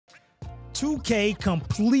2K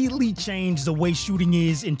completely changed the way shooting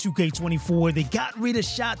is in 2K24. They got rid of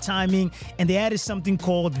shot timing and they added something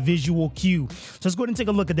called visual cue. So let's go ahead and take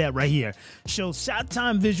a look at that right here. So shot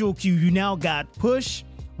time visual cue, you now got push,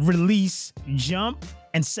 release, jump,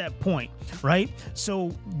 and set point, right?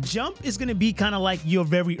 So jump is gonna be kind of like you're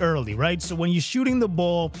very early, right? So when you're shooting the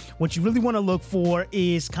ball, what you really wanna look for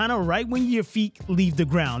is kind of right when your feet leave the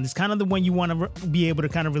ground. It's kind of the one you wanna be able to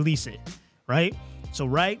kind of release it, right? So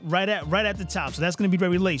right at the top. So that's going to be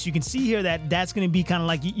very late. So you can see here that that's going to be kind of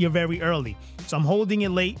like you're very early. So I'm holding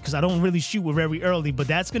it late because I don't really shoot with very early, but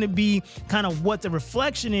that's going to be kind of what the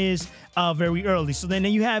reflection is very early. So then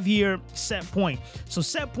you have here set point. So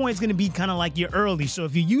set point is going to be kind of like you're early. So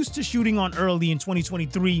if you're used to shooting on early in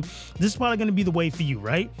 2023, this is probably going to be the way for you,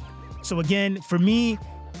 right? So again, for me,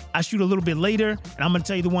 I shoot a little bit later, and I'm going to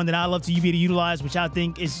tell you the one that I love to be able to utilize, which I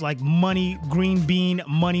think is like money, green bean,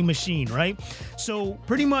 money machine, right? So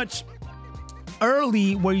pretty much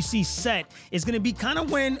early where you see set is going to be kind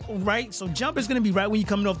of when, right? So jump is going to be right when you're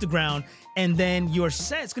coming off the ground, and then your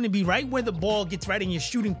set is going to be right when the ball gets right in your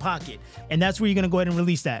shooting pocket, and that's where you're going to go ahead and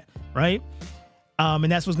release that, right?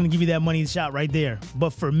 And that's what's going to give you that money shot right there.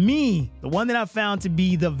 But for me, the one that I found to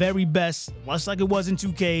be the very best, much like it was in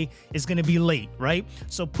 2K, is going to be late, right?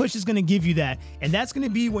 So push is going to give you that. And that's going to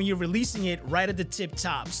be when you're releasing it right at the tip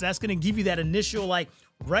top. So that's going to give you that initial, like,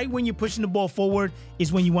 right when you're pushing the ball forward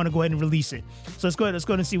is when you want to go ahead and release it. So let's go ahead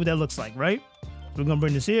and see what that looks like, right? We're going to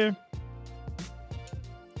bring this here.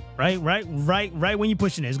 Right when you're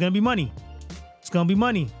pushing it. It's going to be money. It's going to be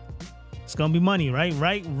money. It's going to be money,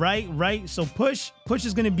 right? So push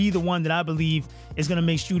is going to be the one that I believe is going to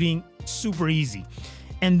make shooting super easy.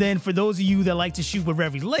 And then for those of you that like to shoot but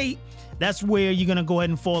very late, that's where you're going to go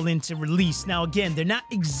ahead and fall into release. Now, again, they're not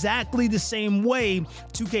exactly the same way.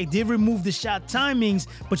 2K did remove the shot timings,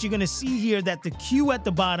 but you're going to see here that the cue at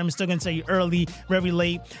the bottom is still going to tell you early, very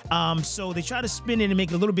late. So they try to spin it and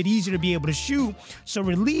make it a little bit easier to be able to shoot. So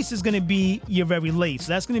release is going to be your very late.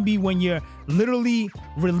 So that's going to be when you're literally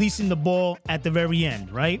releasing the ball at the very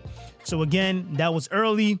end, right? So again, that was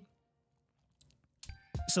early.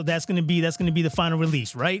 So that's going to be the final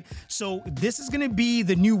release, right? So this is going to be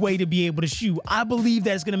the new way to be able to shoot. I believe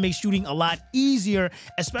that it's going to make shooting a lot easier,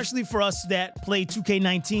 especially for us that played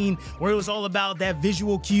 2K19, where it was all about that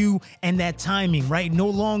visual cue and that timing, right? No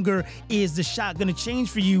longer is the shot going to change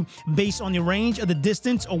for you based on the range or the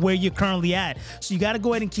distance or where you're currently at. So you got to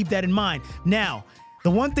go ahead and keep that in mind. Now,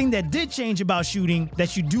 the one thing that did change about shooting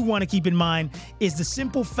that you do want to keep in mind is the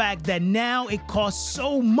simple fact that now it costs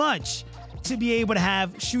so much to be able to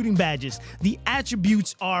have shooting badges. The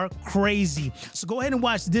attributes are crazy. So go ahead and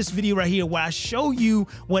watch this video right here where I show you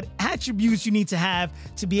what attributes you need to have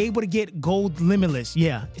to be able to get gold limitless.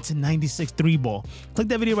 Yeah, it's a 96 3 ball. Click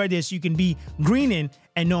that video right there so you can be greening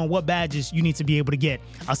and knowing what badges you need to be able to get.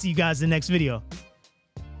 I'll see you guys in the next video.